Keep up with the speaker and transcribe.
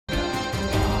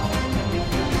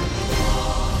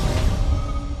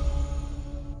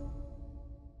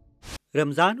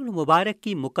रमज़ानुल मुबारक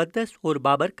की मुक़द्दस और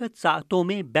बाबरकत साअतों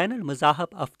में बैनुल मज़ाहब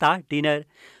अफ्तार डिनर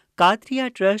कादरिया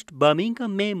ट्रस्ट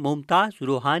बर्मिंघम में मुमताज़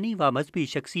रूहानी व मजहबी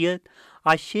शख्सियत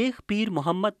आज शेख पीर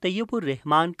मोहम्मद तैयबुर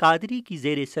रहमान कादरी की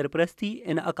ज़ेर सरपरस्ती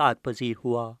इनअकाद पजीर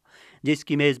हुआ,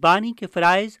 जिसकी मेज़बानी के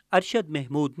फ़राइज़ अरशद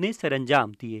महमूद ने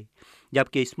सरअंजाम दिए,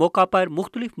 जबकि इस मौका पर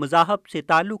मुख्तलिफ मज़ाहब से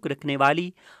ताल्लुक़ रखने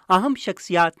वाली अहम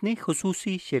शख्सियात ने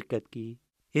खुसूसी शिरकत की।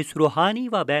 इस रूहानी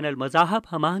व बैनुल मज़ाहब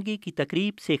हमआहंगी की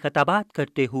तकरीब से खिताबात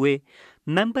करते हुए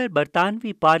member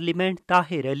बरतानवी parliament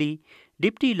Tahir Ali,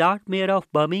 deputy Lord mayor of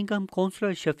Birmingham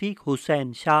councillor Shafiq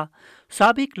Hussain Shah,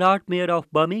 साबिक Lord mayor of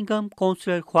Birmingham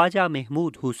councillor Khwaja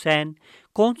Mahmood Hussain,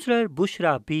 councillor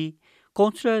Bushra B,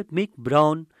 councillor Mick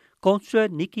brown, councillor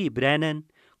Nikki Brennan,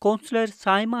 councillor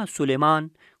Saima Suleman,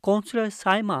 councillor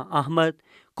Saima Ahmad,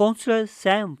 councillor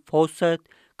Sam फौसत,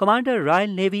 commander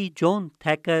royal navy John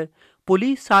थैकर,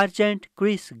 police sergeant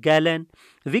Chris gallon,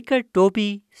 vicar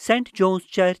Tobey, Saint Johns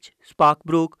church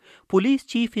स्पार्कब्रुक, police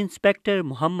chief inspector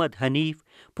Mohammad Hanif,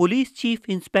 police chief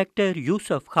inspector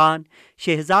Yusuf Khan,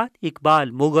 Shahzad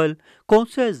Iqbal Mughal,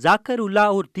 councillor जाकर उल्ला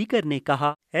और दीगर ने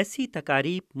कहा, ऐसी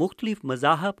तकारीब मुख्तलिफ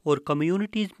मज़ाहब और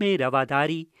communities में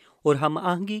रवादारी और हम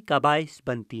आहंगी का बाइस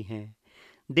बनती हैं।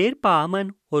 देरपा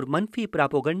अमन और मनफी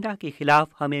प्रापोगंडा के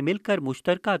खिलाफ हमें मिलकर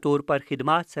मुश्तरका तौर पर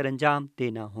खिदमात सरअंजाम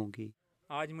देना होंगी।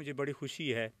 आज मुझे बड़ी खुशी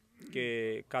है कि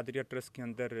कादरिया ट्रस्ट के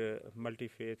अंदर मल्टी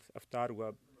फेथ इफ्तार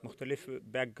हुआ। मुख्तलिफ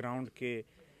बैकग्राउंड के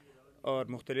और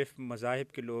मुख्तलिफ मज़ाहिब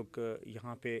के लोग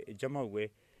यहाँ पे जमा हुए,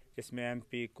 जिसमें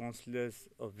MP, कौंसलर्स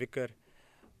और विकर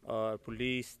और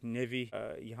पुलिस, नेवी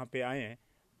यहाँ पे आए हैं।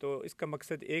 तो इसका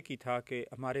मकसद एक ही था कि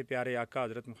हमारे प्यारे आका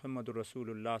हज़रत मुहम्मद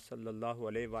रसूलुल्लाह सल्लल्लाहु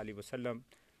अलैहि वसल्लम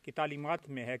की तालीमात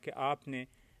में है कि आपने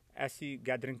ऐसी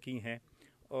गैदरिंग की हैं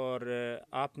और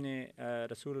आपने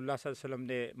रसूलुल्लाह सल्लल्लाहु अलैहि वसल्लम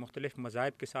ने मुख्तलिफ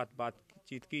मज़ाहिब के साथ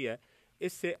बातचीत की है।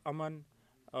 इससे अमन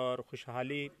और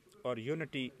खुशहाली और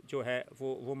यूनिटी जो है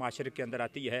वो माशरे के अंदर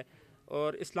आती है।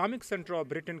 और इस्लामिक सेंटर ऑफ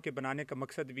ब्रिटेन के बनाने का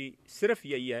मकसद भी सिर्फ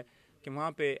यही है कि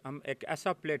वहाँ पे हम एक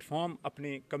ऐसा प्लेटफॉर्म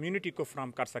अपनी कम्युनिटी को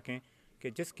फ्राहम कर सकें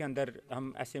कि जिसके अंदर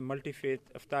हम ऐसे मल्टी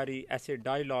फेथ इफ्तारी, ऐसे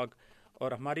डायलॉग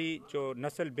और हमारी जो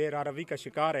नस्ल बेरारवी का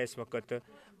शिकार है इस वक्त,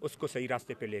 उसको सही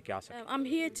रास्ते पे लेके आ सकें। I'm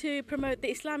here to promote the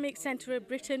Islamic Centre of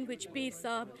Britain, which Peer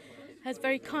Saab has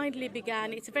very kindly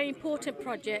began. It's a very important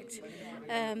project.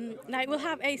 Now it will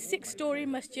have a 6-storey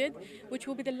masjid, which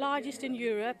will be the largest in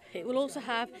Europe. It will also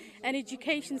have an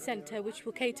education centre, which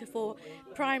will cater for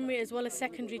primary as well as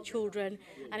secondary children,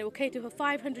 and it will cater for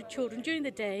 500 children during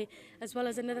the day, as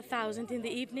well as another 1,000 in the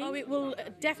evening. It will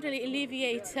definitely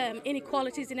alleviate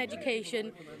inequalities in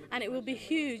education, and it will be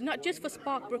huge, not just for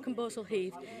Sparkbrook and Borsall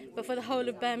Heath, but for the whole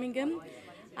of Birmingham.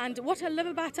 And what I love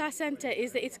about our centre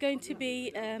is that it's going to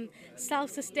be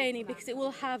self-sustaining, because it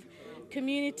will have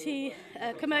community,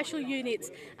 commercial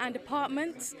units and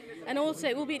apartments, and also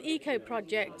it will be an eco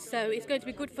project, so it's going to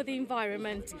be good for the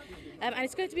environment, and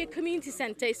it's going to be a community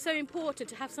centre. It's so important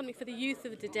to have something for the youth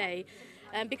of the day,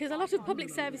 because a lot of public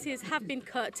services have been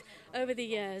cut over the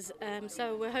years,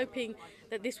 so we're hoping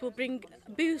that this will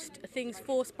boost things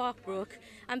for Sparkbrook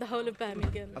and the whole of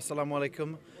Birmingham. Assalamu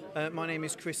alaikum. My name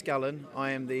is Chris Gallen.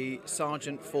 I am the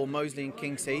Sergeant for Moseley and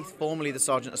Kings Heath, formerly the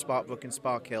Sergeant of Sparkbrook and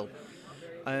Sparkhill.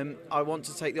 I want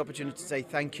to take the opportunity to say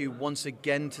thank you once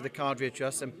again to the Qadria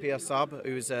Trust and Peer Saab,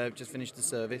 who has just finished the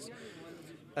service,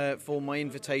 for my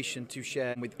invitation to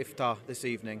share with Iftaar this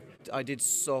evening. I did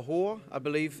Sahur, I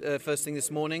believe, first thing this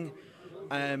morning,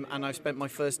 and I've spent my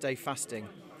first day fasting.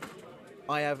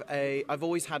 I've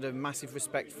always had a massive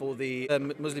respect for the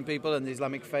Muslim people and the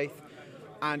Islamic faith,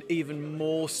 and even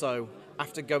more so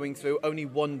after going through only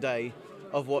one day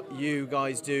of what you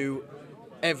guys do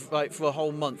for a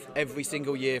whole month, every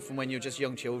single year from when you're just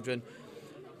young children.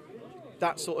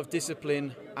 That sort of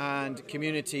discipline and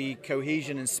community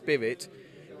cohesion and spirit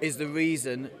is the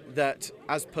reason that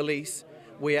as police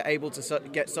we are able to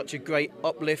get such a great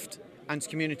uplift and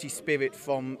community spirit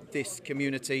from this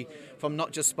community, from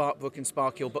not just Sparkbrook and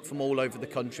Sparkhill, but from all over the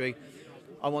country.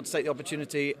 I want to take the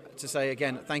opportunity to say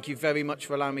again, thank you very much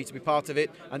for allowing me to be part of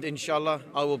it, and inshallah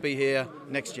I will be here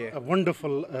next year. A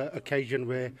wonderful occasion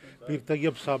where Peer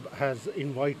Tayyab Sahab has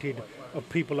invited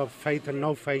people of faith and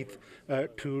no faith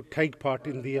to take part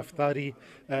in the Iftari.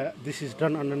 This is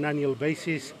done on an annual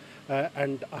basis,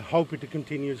 and I hope it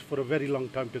continues for a very long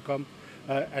time to come.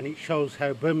 And it shows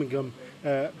how Birmingham,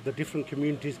 the different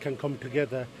communities can come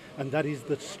together, and that is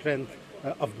the strength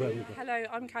of Birmingham. Hello,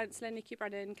 I'm Councillor Nikki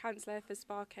Brennan, Councillor for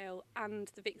Sparkhill and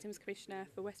the Victims Commissioner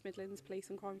for West Midlands Police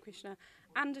and Crime Commissioner,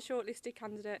 and a shortlisted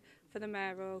candidate for the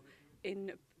mayoral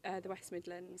in the West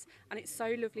Midlands, and it's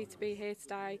so lovely to be here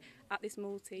today at this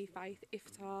multi-faith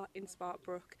iftar in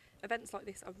Sparkbrook. Events like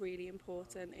this are really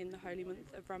important in the holy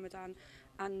month of Ramadan,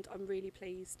 and I'm really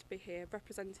pleased to be here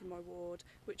representing my ward,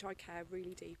 which I care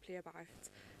really deeply about.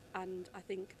 And I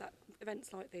think that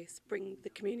events like this bring the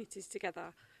communities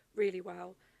together really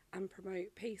well and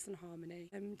promote peace and harmony.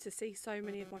 To see so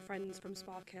many of my friends from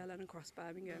Sparkhill and across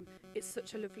Birmingham, it's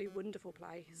such a lovely, wonderful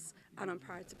place, and I'm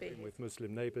proud to be here. With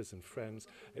Muslim neighbours and friends,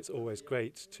 it's always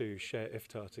great to share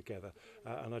iftar together,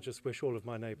 and I just wish all of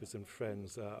my neighbours and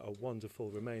friends a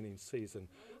wonderful remaining season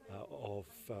of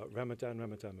Ramadan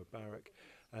Mubarak,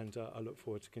 and I look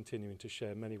forward to continuing to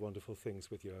share many wonderful things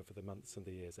with you over the months and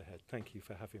the years ahead. Thank you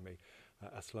for having me.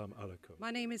 Assalamu alaikum.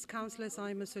 My name is Councillor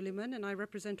Saima Suleiman, and I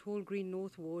represent Hall Green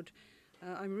North Ward.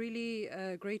 I'm really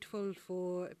grateful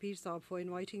for Peer Saab for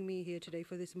inviting me here today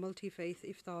for this multi-faith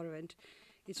iftar event.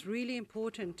 It's really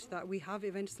important that we have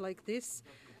events like this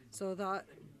so that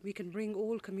we can bring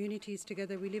all communities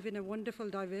together. We live in a wonderful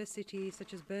diversity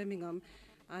such as Birmingham,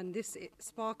 and this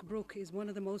Sparkbrook is one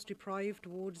of the most deprived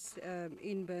wards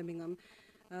in Birmingham,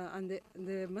 and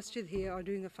the masjid here are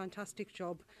doing a fantastic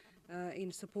job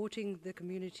in supporting the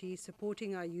community,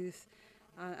 supporting our youth,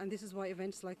 and this is why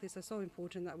events like this are so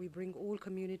important, that we bring all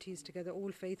communities together,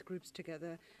 all faith groups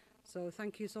together. So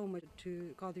thank you so much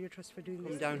to Qadria Trust for doing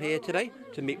this. I'm down here today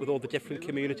to meet with all the different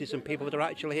communities and people that are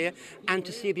actually here, and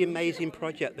to see the amazing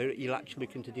project that you're actually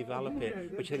looking to develop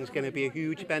it, which I think is going to be a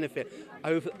huge benefit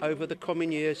over the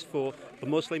coming years for the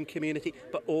Muslim community,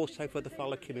 but also for the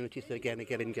fellow communities that are going to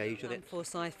get engaged with it. I'm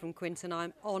Forsyth from Quinton.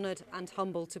 I'm honoured and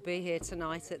humbled to be here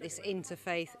tonight at this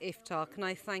interfaith iftar. Can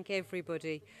I thank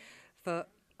everybody for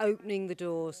opening the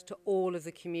doors to all of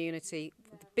the community.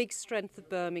 The big strength of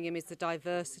Birmingham is the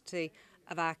diversity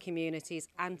of our communities,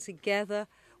 and together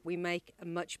we make a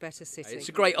much better city. It's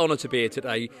a great honour to be here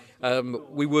today.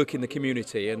 We work in the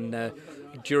community, and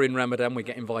during Ramadan we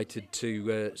get invited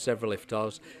to several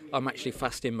iftars. I'm actually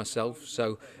fasting myself,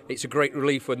 so it's a great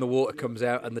relief when the water comes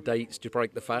out and the dates to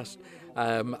break the fast.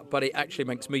 But it actually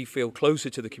makes me feel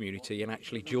closer to the community and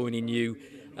actually joining you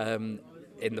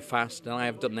in the fast, and I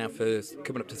have done now for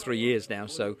coming up to 3 years now,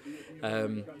 so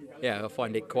yeah, I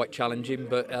find it quite challenging,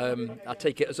 but I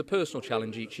take it as a personal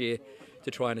challenge each year to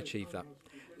try and achieve that.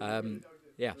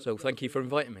 Yeah, so thank you for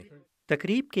inviting me.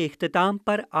 तकरीब के इख्तिताम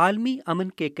पर आलमी अमन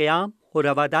के क़याम और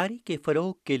रवादारी के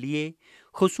फ़रोग़ के लिए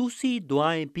खुसूसी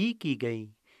दुआएं भी की गईं।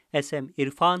 SM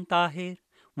Irfan Tahir,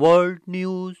 world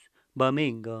news,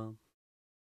 Birmingham.